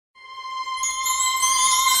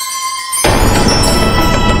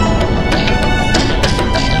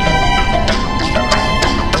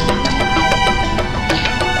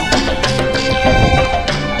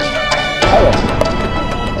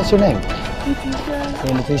What's your name? Nitisha.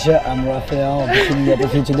 Hey Nitisha, I'm Raphael. I'm shooting you up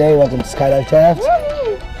with you today. Welcome to Skydive Taft.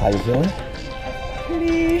 How you feeling?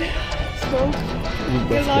 Pretty stoked.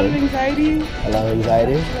 That's A lot of anxiety. A lot of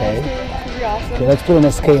anxiety? Okay. It's pretty awesome. Okay, let's put on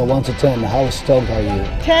a scale of 1 to 10. How stoked are you?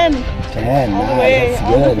 10. 10. All the Nah, way. that's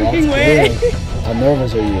All the good. freaking That's way. good. How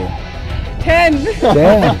nervous are you? 10.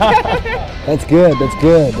 10. That's good. That's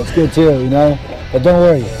good. That's good too, you know? But don't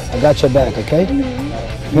worry. I got your back, okay?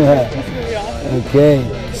 That's really awesome.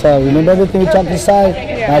 Okay. So remember everything we talked inside?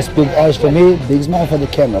 Yeah. Nice big R's for me, big smile for the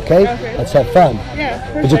camera, okay? Okay. Let's have fun.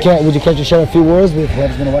 Yeah. Would you care to share a few words with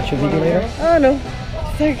whoever's gonna watch your video later? I don't know.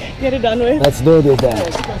 Just like get it done with. Let's do this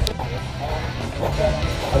then.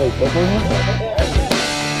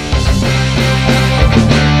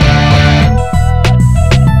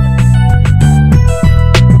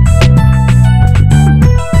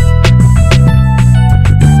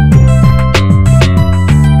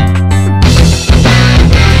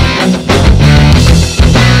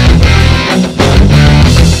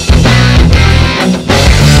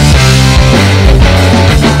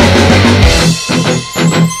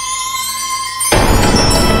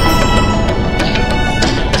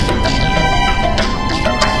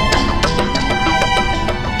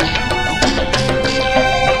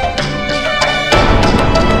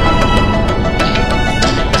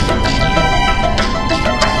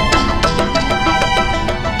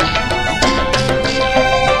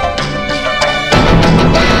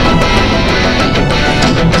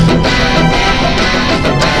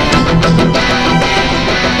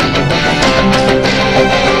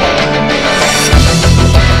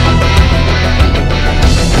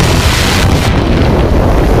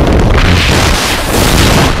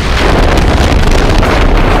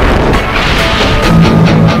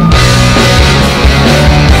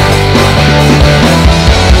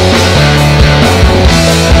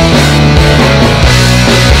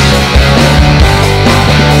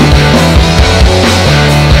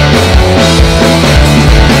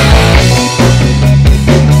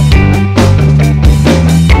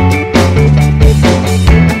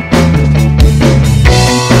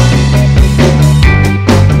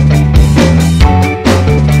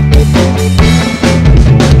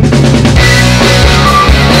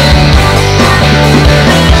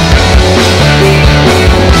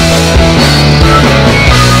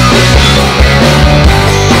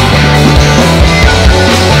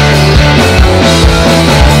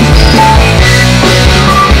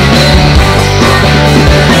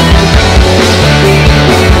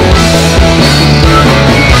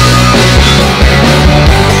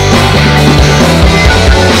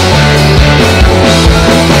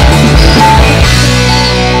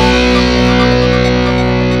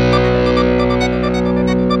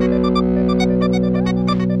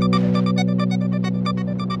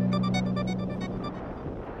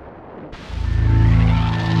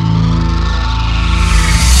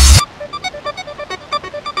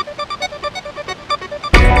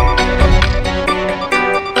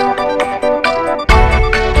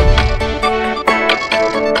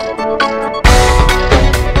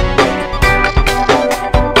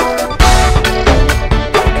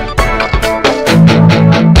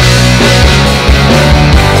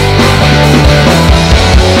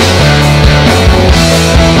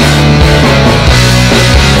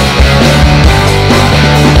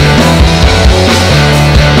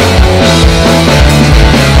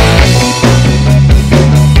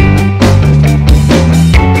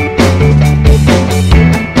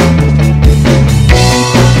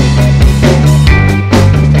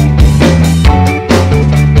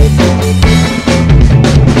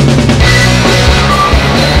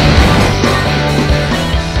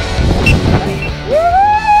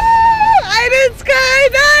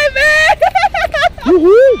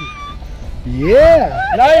 Yeah!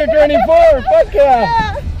 Now you're turning 4! Fuck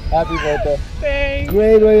yeah! Happy birthday. Thanks.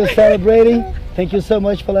 Great way of celebrating. Thank you so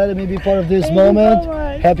much for letting me be part of this moment. So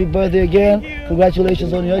much. Happy birthday again.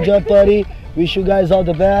 Congratulations on your job, buddy. Wish you guys all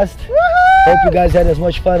the best. Hope you guys had as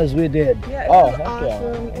much fun as we did. Yeah, it was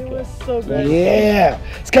awesome. It was so good. Yeah!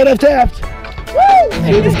 Skydive Taft! Woo!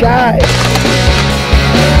 See the sky!